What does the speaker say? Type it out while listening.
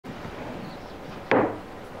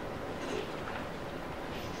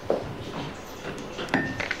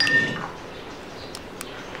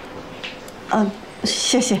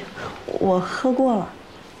谢谢，我喝过了，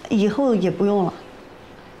以后也不用了。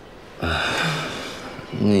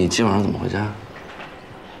你今晚上怎么回家？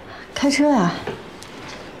开车呀。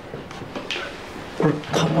不是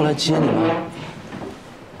他不来接你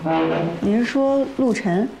吗？你是说陆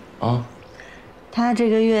晨？啊。他这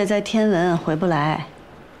个月在天文，回不来。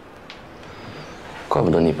怪不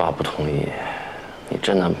得你爸不同意，你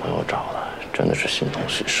真男朋友找的，真的是心同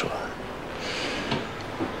虚设。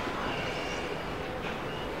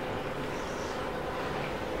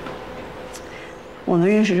我们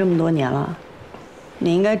认识这么多年了，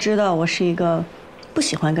你应该知道我是一个不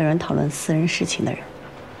喜欢跟人讨论私人事情的人。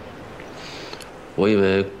我以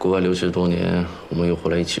为国外留学多年，我们又回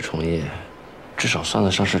来一起创业，至少算得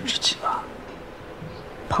上是知己吧。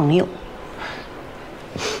朋友。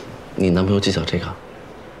你男朋友计较这个？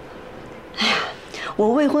哎呀，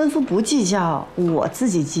我未婚夫不计较，我自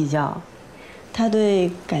己计较。他对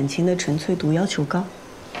感情的纯粹度要求高，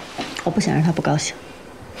我不想让他不高兴。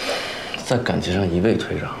在感情上一味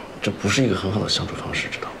退让，这不是一个很好的相处方式，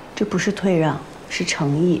知道吗？这不是退让，是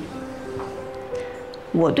诚意。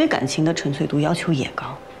我对感情的纯粹度要求也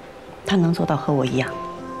高，他能做到和我一样。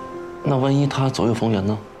那万一他左右逢源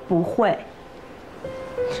呢？不会。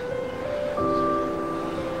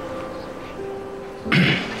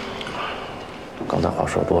刚才话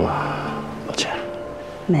说多了，抱歉。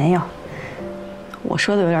没有，我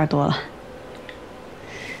说的有点多了。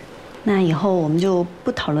那以后我们就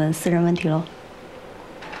不讨论私人问题喽。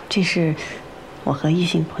这是我和异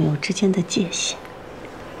性朋友之间的界限。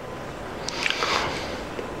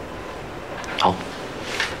好。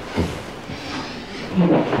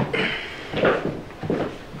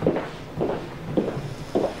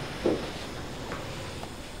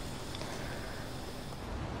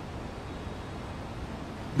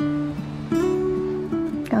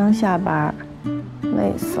刚下班，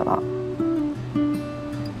累死了。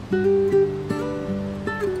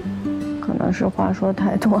可能是话说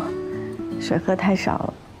太多，水喝太少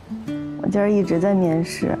了。我今儿一直在面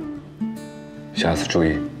试。下次注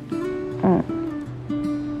意。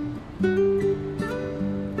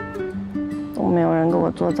都没有人给我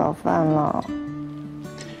做早饭了。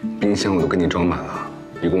冰箱我都给你装满了，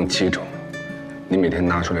一共7种，你每天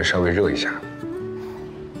拿出来稍微热一下。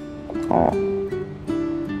哦。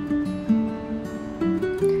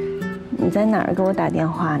你在哪儿给我打电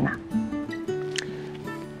话呢？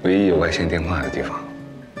唯一有外线电话的地方。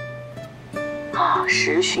哦，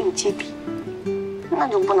实训基地，那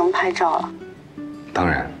就不能拍照了。当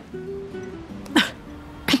然。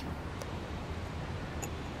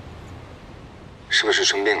是不是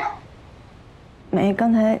生病了？没，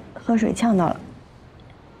刚才喝水呛到了。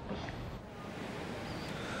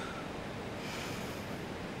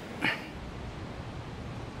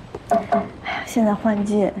哎呀，现在换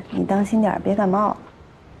季，你当心点，别感冒。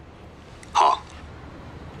好。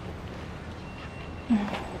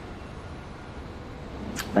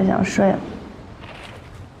我想睡了，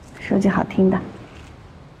说句好听的，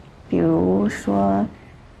比如说，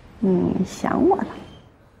你想我了。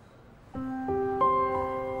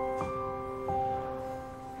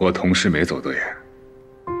我同事没走多远，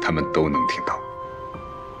他们都能听到。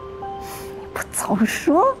你不早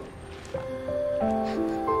说！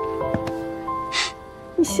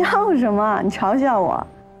你笑什么？你嘲笑我？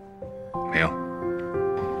没有。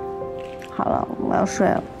好了，我要睡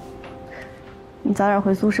了。你早点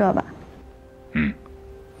回宿舍吧。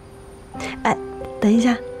哎，等一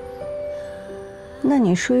下。那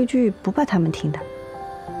你说一句不怕他们听的。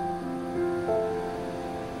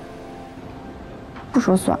不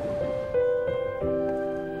说算了。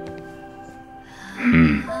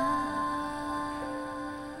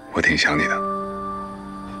我挺想你的。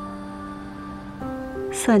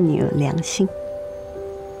算你有良心。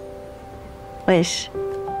我也是。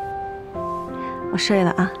我睡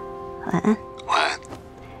了啊，晚安。晚安。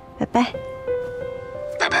拜拜。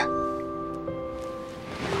拜拜。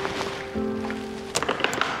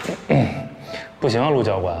不行啊，陆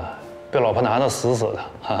教官，被老婆拿得死死的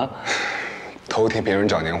啊！偷听别人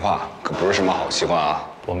讲电话可不是什么好习惯啊！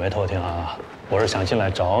我没偷听啊，我是想进来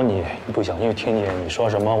找你，不小心听见你说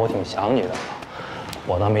什么，我挺想你的，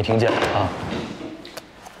我当没听见啊。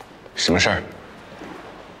什么事儿？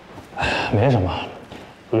哎，没什么。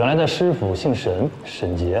我原来的师傅姓沈，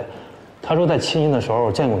沈杰，他说在七阴的时候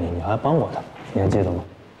见过你，你还帮过他，你还记得吗？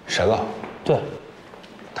沈了。对。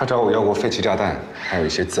他找我要过废弃炸弹，还有一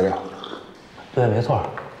些资料。对，没错。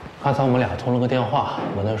刚才我们俩通了个电话，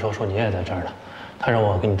我那时候说你也在这儿呢，他让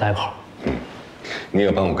我给你带跑。你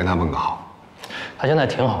也帮我跟他问个好。他现在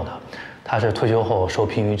挺好的，他是退休后受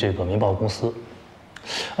聘于这个民报公司。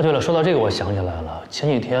对了，说到这个，我想起来了，前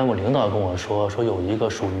几天我领导跟我说有一个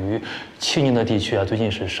属于庆宁的地区啊，最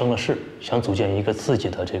近是生了事，想组建一个自己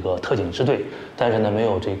的这个特警支队，但是呢没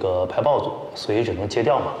有这个排爆组，所以只能借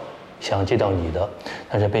调嘛。想借调你的，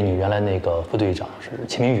但是被你原来那个副队长是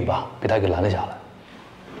秦明宇吧，被他给拦了下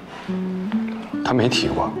来。他没提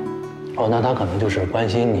过。哦，那他可能就是关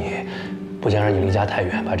心你，不想让你离家太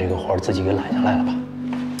远，把这个活儿自己给揽下来了吧？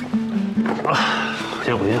啊，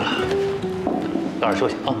先回去了，早点休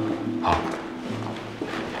息啊。好。